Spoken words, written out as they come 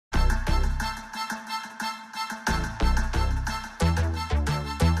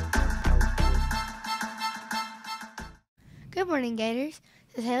morning, Gators.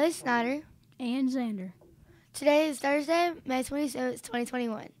 This is Haley Snyder. And Xander. Today is Thursday, May 27th,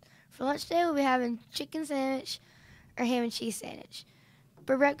 2021. For lunch today, we'll be having chicken sandwich or ham and cheese sandwich.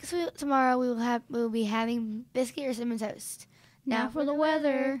 For breakfast tomorrow, we'll be having biscuit or cinnamon toast. Now for the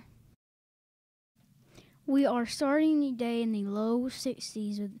weather. We are starting the day in the low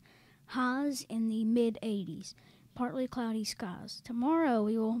 60s with highs in the mid 80s, partly cloudy skies. Tomorrow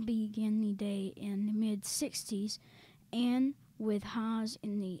we will begin the day in the mid 60s and with highs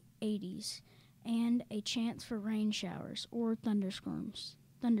in the 80s and a chance for rain showers or thunderstorms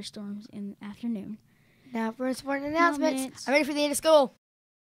in the afternoon. Now for important announcements. I'm ready for the end of school.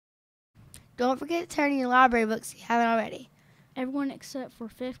 Don't forget to turn in your library books if you haven't already. Everyone except for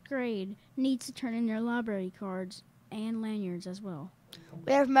 5th grade needs to turn in their library cards and lanyards as well.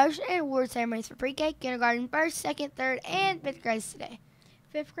 We have promotion and award ceremonies for pre-K, kindergarten, 1st, 2nd, 3rd, and 5th grades today.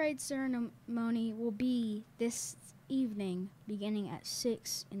 5th grade ceremony will be this evening beginning at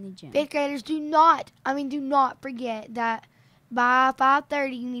 6 in the gym. 5th graders, do not forget that by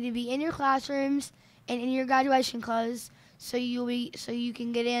 5:30 you need to be in your classrooms and in your graduation clothes so you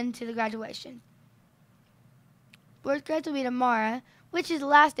can get into the graduation. 4th grades will be tomorrow, which is the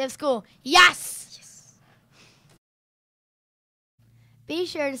last day of school. Yes! Be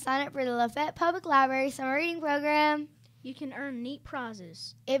sure to sign up for the Lafayette Public Library Summer Reading Program. You can earn neat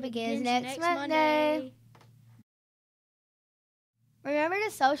prizes. It begins next Monday. Remember to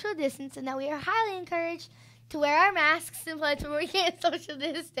social distance and that we are highly encouraged to wear our masks in places where we can't social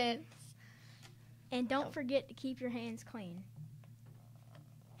distance. And don't forget to keep your hands clean.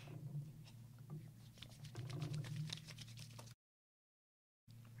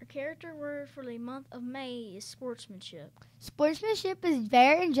 Our character word for the month of May is sportsmanship. Sportsmanship is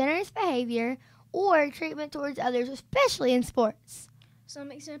fair and generous behavior or treatment towards others, especially in sports. Some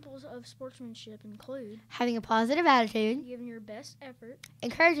examples of sportsmanship include having a positive attitude, giving your best effort,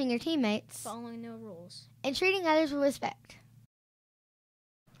 encouraging your teammates, following no rules, and treating others with respect.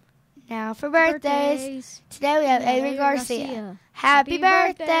 Now for birthdays. Today we have Adrian Garcia. Happy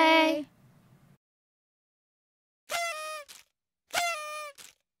birthday!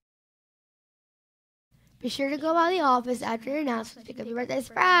 Be sure to go by the office after your announcement to pick up your birthday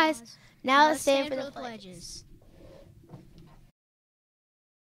surprise. Now let's stand for the pledges.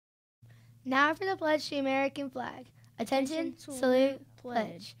 Now for the pledge to the American flag. Attention, salute,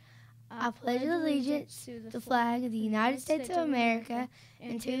 pledge. I pledge allegiance to the flag of the United States of America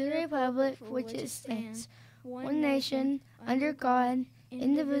and to the republic for which it stands, one nation, under God,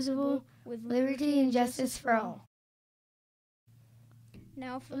 indivisible, with liberty and justice for all.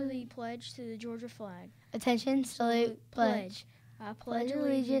 Now for the pledge to the Georgia flag. Attention, salute, pledge. I pledge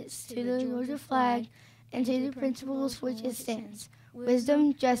allegiance to the Georgia flag and to the principles for which it stands,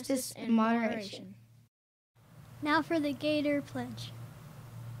 wisdom, justice, and moderation. Now for the Gator pledge.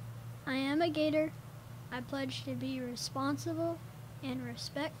 I am a Gator. I pledge to be responsible and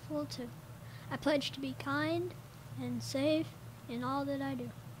respectful too. I pledge to be kind and safe in all that I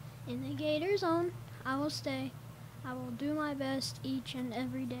do. In the Gator zone, I will stay. I will do my best each and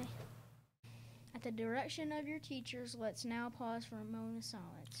every day. At the direction of your teachers, let's now pause for a moment of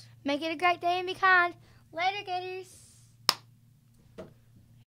silence. Make it a great day and be kind. Later, Gators.